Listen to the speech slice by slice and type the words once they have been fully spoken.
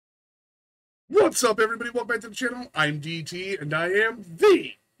What's up, everybody? Welcome back to the channel. I'm DT, and I am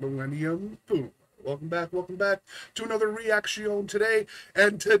the Millennium Boom. Welcome back to another reaction today.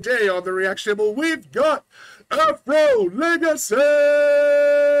 And today on the reaction table, we've got Afffrooo Legaaccyyy.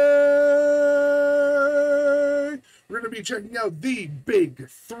 We're going to be checking out the Big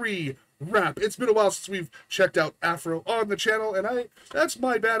 3 rap. It's been a while since we've checked out Afro on the channel, and that's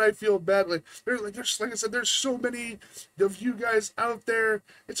my bad. I feel bad. Like I said, there's so many of you guys out there.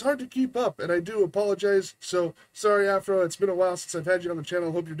 It's hard to keep up, and I do apologize. So sorry, Afro. It's been a while since I've had you on the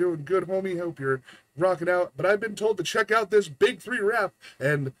channel. Hope you're doing good, homie. Hope you're rocking out. But I've been told to check out this Big 3 rap,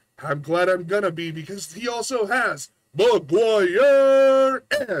 and I'm glad I'm gonna be, because he also has McGwire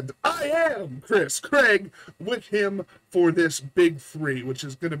and IAMCHRISCRAIG with him for this Big 3, which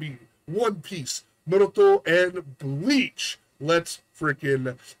is gonna be One Piece, Naruto, and Bleach. Let's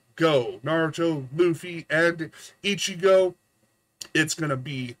freaking go. Naruto, Luffy, and Ichigo. It's gonna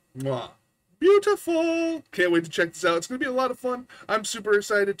be beautiful. Can't wait to check this out. It's gonna be a lot of fun. I'm super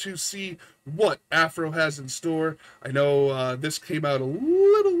excited to see what Afro has in store. I know this came out a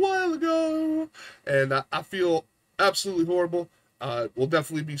little while ago, and I feel absolutely horrible. We'll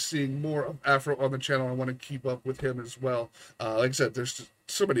definitely be seeing more of Afro on the channel. I want to keep up with him as well. Like I said, there's just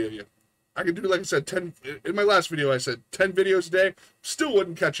so many of you. I can do, like I said, 10 in my last video. I said 10 videos a day, still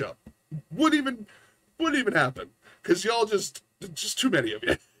wouldn't catch up. Wouldn't even happen, because y'all just too many of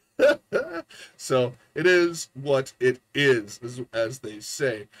you. So it is what it is, as they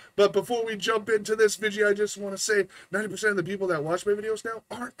say. But before we jump into this video, I just want to say 90% of the people that watch my videos now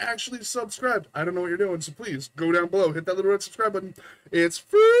aren't actually subscribed. I don't know what you're doing, so please go down below, hit that little red subscribe button. It's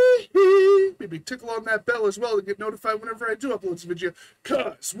free. Maybe tickle on that bell as well to get notified whenever I do upload this video,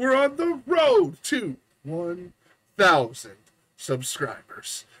 because we're on the road to 1,000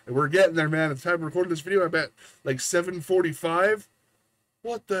 subscribers. And we're getting there, man. At the time of recording this video, I'm at like 745.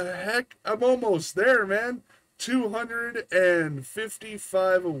 What the heck? I'm almost there, man.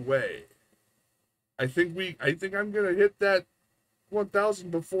 255 away. I think I'm gonna hit that 1,000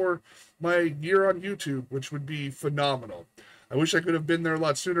 before my year on YouTube, which would be phenomenal. I wish I could have been there a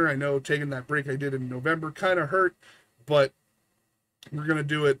lot sooner. I know taking that break I did in November kind of hurt, but we're gonna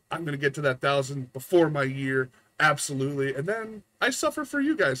do it. I'm gonna get to that 1,000 before my year, absolutely. And then I suffer for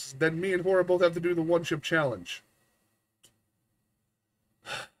you guys. Then me and Hora both have to do the one-chip challenge.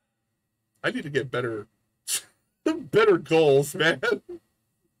 I need to get better goals, man.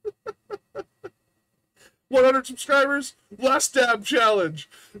 100 subscribers, last dab challenge.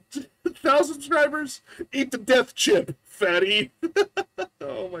 1,000 subscribers, eat the death chip, fatty.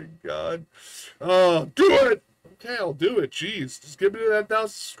 Oh my god. Oh, do it. Okay, I'll do it. Jeez, just give me that 1,000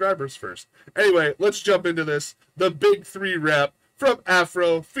 subscribers first. Anyway, let's jump into this. The Big 3 rap from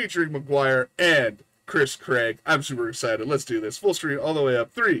Afro featuring McGwire and ChrisCraig. I'm super excited. Let's do this. Full screen all the way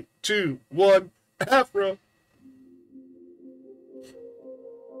up. 3, 2, 1. Afro.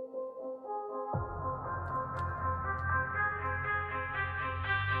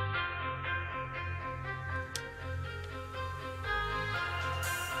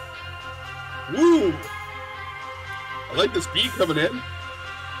 Woo! I like this beat coming in.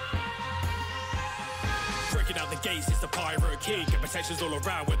 Out the gates, it's the pirate king. And protections all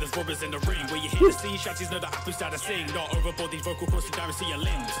around where there's robbers in the ring. Where you hear the sea shanties, know the apples start to sing. Not overboard these vocal cords, you don't see your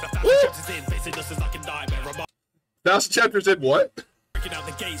limbs. The 1,000 chapters in, facing us is like a nightmare. 1,000 chapters in what? Breaking out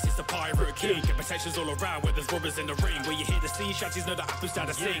the gates, it's the pirate king. And protections all around where there's robbers in the ring. Where you hear the sea shanties, know the apples start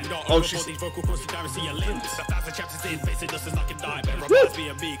to sing. Not overboard these vocal cords, you don't see your limbs. The 1,000 chapters in, facing us is like a nightmare. Reminds me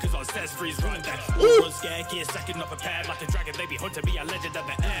of me, cause our ancestors right there. All run scared, gear second, not prepared. Like a dragon, they be hunting me, a legend of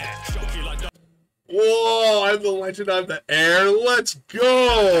the air. Shock you like whoa, I'm the legend of the air. Let's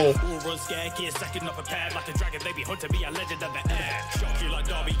go. All run scared, gear second, not prepared. Like a dragon, they be hunting me, a legend of the air. Shock you like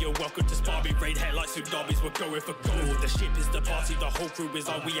Derby, you're welcome to Sparby. Raid hair like tsunamis, we're going for gold. The ship is the party, the whole crew is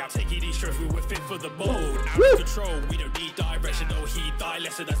on. We out taking these trophies, we're fit for the mold. Out of control, we don't need direction, no heed. Die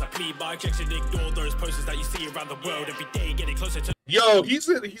lesson as I plead my objection. Ignore those posters that you see around the world every day, getting closer to. Yo, he's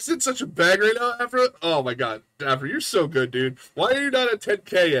in such a bag right now, Afro. Oh my god, Afro, you're so good, dude. Why are you not at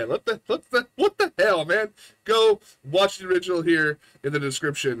 10K yet? What the hell, man? Go watch the original here in the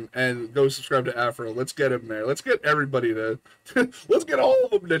description and go subscribe to Afro. Let's get him there. Let's get everybody to let's get all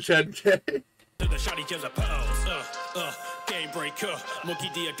of them to 10K. The shiny gems are pearls, game breaker.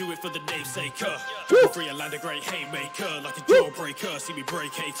 Monkey D, I do it for the namesaker. Free and land a great haymaker, like a jawbreaker. See me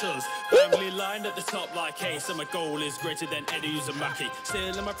break haters. Family line at the top like hey, so my goal is greater than any Uzumaki.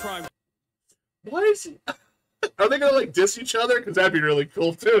 Still in my prime. Why is he? Are they gonna like diss each other? Because that'd be really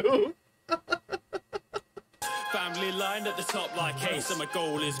cool too. family line at the top like Ace, and my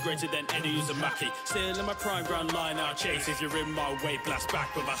goal is greater than any Uzumaki. Still in my prime ground line I'll chase. If you're in my way, blast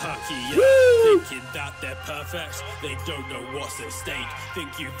back with a haki. Yeah. Thinking that they're perfect, they don't know what's at stake.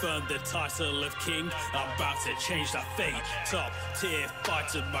 Think you've earned the title of king? I'm about to change that fate. Top tier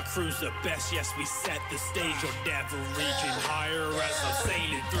fighter, my crew's the best. Yes, we set the stage. You're never reaching higher as I'm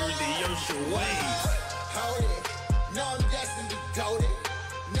sailing through the ocean waves. Hold it, no, I'm destined to goat it.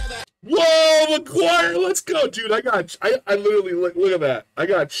 Never. Whoa, McGwire, let's go, dude. I literally, look at that. I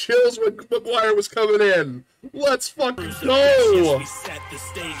got chills when McGwire was coming in. Let's fucking go. Yes, we set the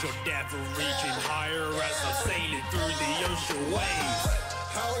stage. You're never reaching higher as I'm sailing through the ocean waves.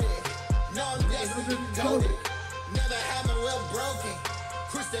 Hold it, no, I'm destined to goat it. Never have my will broken.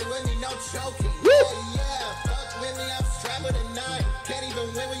 Chris, they with me, no choking. Yeah, fuck with me, I'm strapped with a 9. Can't even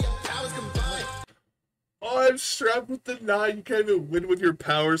win with your powers combined. Oh, I'm strapped with the 9. You can't even win with your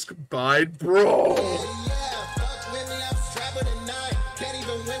powers combined, bro. Yeah, fuck with me, I'm strapped with a 9. Can't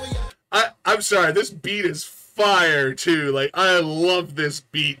even win with your. I'm sorry, this beat is fire too. Like, I love this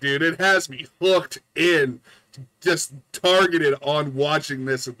beat, dude. It has me hooked in, just targeted on watching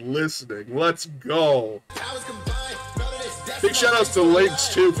this and listening. Let's go. Powers combined. Big shout outs to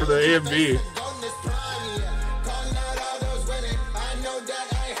Lynx too for the AMV.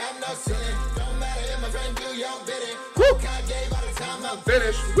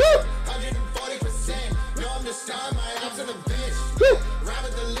 Finish. Woo! 140%. No, I'm the star, my arms on the bench. Woo! Ride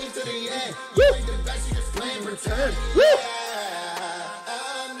with the leaf to the end. You ain't the best, you just playing pretend. Woo!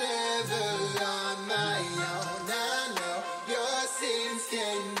 I'm never on my own. I know your sins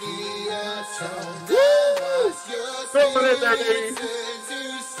can be atoned. Woo! Your Throw it in there, baby.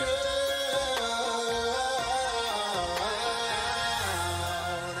 to stone.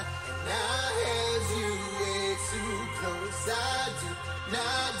 And I held you way too close. I do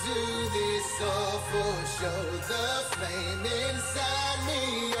not do this all for show. The flame inside me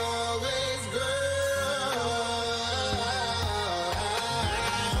always grows.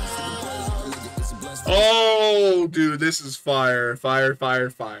 Oh, dude, this is fire. Fire, fire,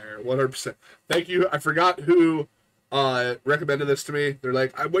 fire. 100%. Thank you. I forgot who recommended this to me. They're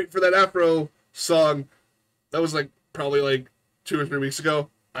like, I'm waiting for that Afro song. That was like probably like 2 or 3 weeks ago.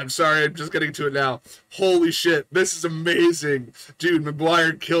 I'm sorry, I'm just getting to it now. Holy shit, this is amazing. Dude,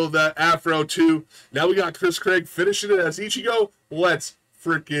 McGwire killed that Afro too. Now we got Chris Craig finishing it as Ichigo. Let's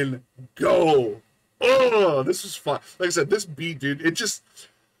freaking go. Oh, this was fun. Like I said, this beat, dude, it just,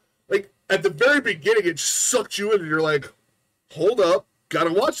 like, at the very beginning, it just sucked you in and you're like, hold up,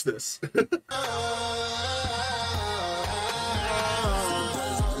 gotta watch this.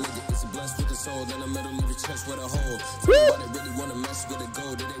 With a hole. Somebody really wanna mess with a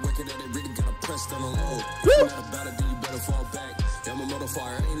gold. They working that they really got a pressed on the low. Not about it, then you better fall back. Yeah, I'm a motor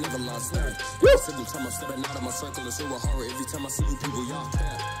fire, I ain't never lost that. Every single time I'm stepping out of my circle, it's over horror. Every time I see you people, y'all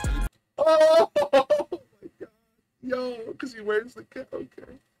cap. Oh my god. Yo, because he wears the cap.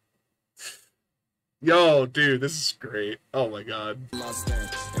 Okay. Yo, dude, this is great. Oh my god. Lost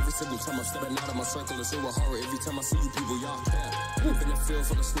that. Every single time I'm stepping out of my circle, it's over horror. Every time I see you people, y'all cap. In the field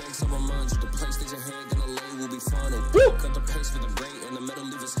for the snakes, I remind you the place that your head gonna lay will be final. Cut the pace for the break, and the metal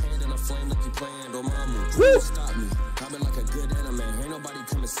leave his head in a flame like he playing Dormammu. Stop me. I've been like a good anime. Ain't nobody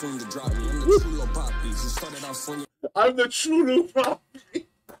coming soon to drop me. I'm the true little poppy. You started off swinging. I'm the true little poppy.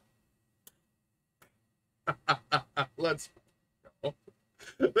 Let's go.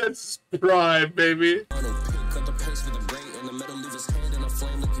 That's prime, baby. Cut the pace for the break, and the metal leave his head in a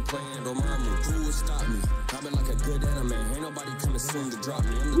flame like he playing Dormammu. Who will stop me? I've been like a good anime. Ain't nobody coming soon to drop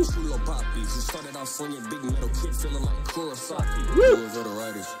me. I'm the true little poppy. You started off swinging big metal kid, feeling like Kurosaki. Doing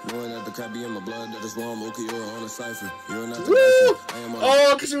arthritis, knowing that the crap be in my blood, that is why I'm okay or on a cipher. You're not the best. I am on.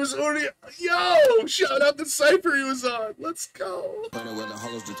 Oh, because it was already. Yo, shout out the Cypher he was on. Let's go. Planet where the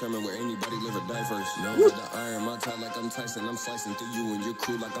hollows determine where anybody live or die first. No, with the iron, my tie like I'm Tyson. I'm slicing through you and your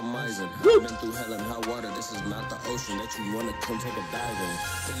crew like I'm Misen. I've been through hell and high water. This is not the ocean that you wanna come take a dive in.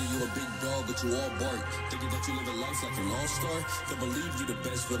 Thinking you a big dog, but you all bark. Thinking that you live a life like an all-star. Don't believe you the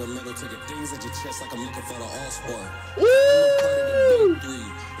best for the metal. Taking things at your chest like I'm looking for the all-star. I'm a part of the big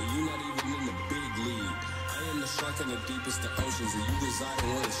three, and you not even in the big league. I am the shark in the deepest of oceans, and you reside in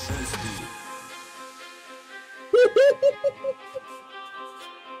where the shrimps be.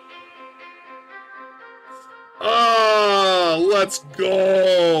 Oh, let's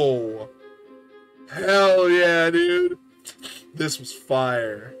go. Hell yeah, dude. This was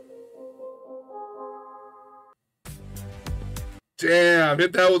fire. Damn,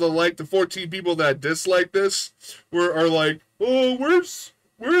 hit that with a like. The 14 people that dislike this are like, oh, where's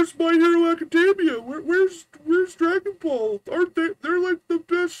My Hero Academia? Where's Dragon Ball? Aren't they're like the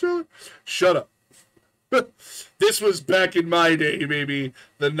best seller? Shut up. This was back in my day, maybe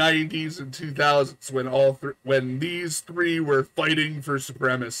the 90s and 2000s, when these three were fighting for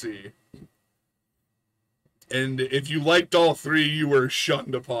supremacy. And if you liked all three, you were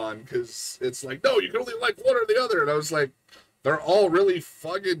shunned upon, because it's like, no, you can only like one or the other. And I was like, they're all really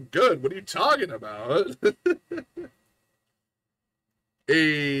fucking good. What are you talking about?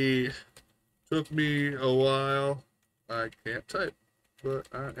 Took me a while. I can't type, but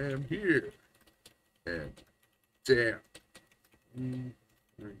I am here. And damn.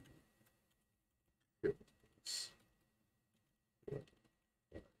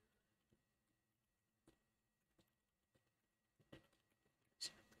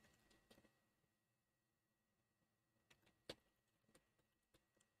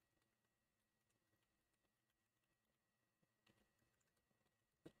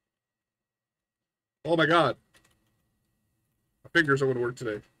 Oh my god. My fingers are going to work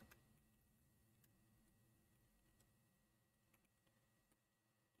today.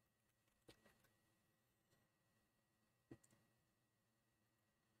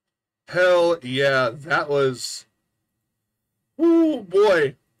 Hell yeah, that was... Ooh,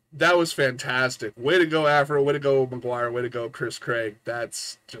 boy. That was fantastic. Way to go, Afro. Way to go, McGwire. Way to go, Chris Craig.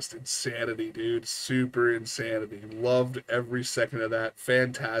 That's just insanity, dude. Super insanity. Loved every second of that.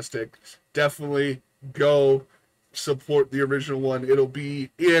 Fantastic. Definitely go support the original one. It'll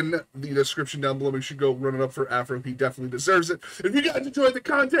be in the description down below. Make sure you go run it up for Afro. He definitely deserves it. If you guys enjoyed the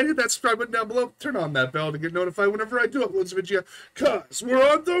content, hit that subscribe button down below. Turn on that bell to get notified whenever I do upload a video, because we're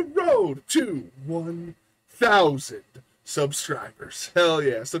on the road to 1,000 subscribers. Hell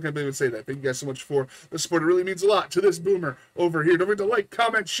yeah. Still can't believe I say that. Thank you guys so much for the support. It really means a lot to this boomer over here. Don't forget to like,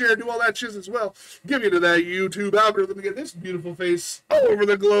 comment, share, do all that shit as well. Give you to that YouTube algorithm to get this beautiful face all over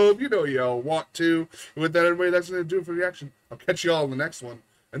the globe. You know y'all want to. And with that, everybody, that's going to do it for the action. I'll catch you all in the next one.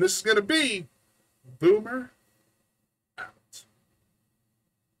 And this is going to be Boomer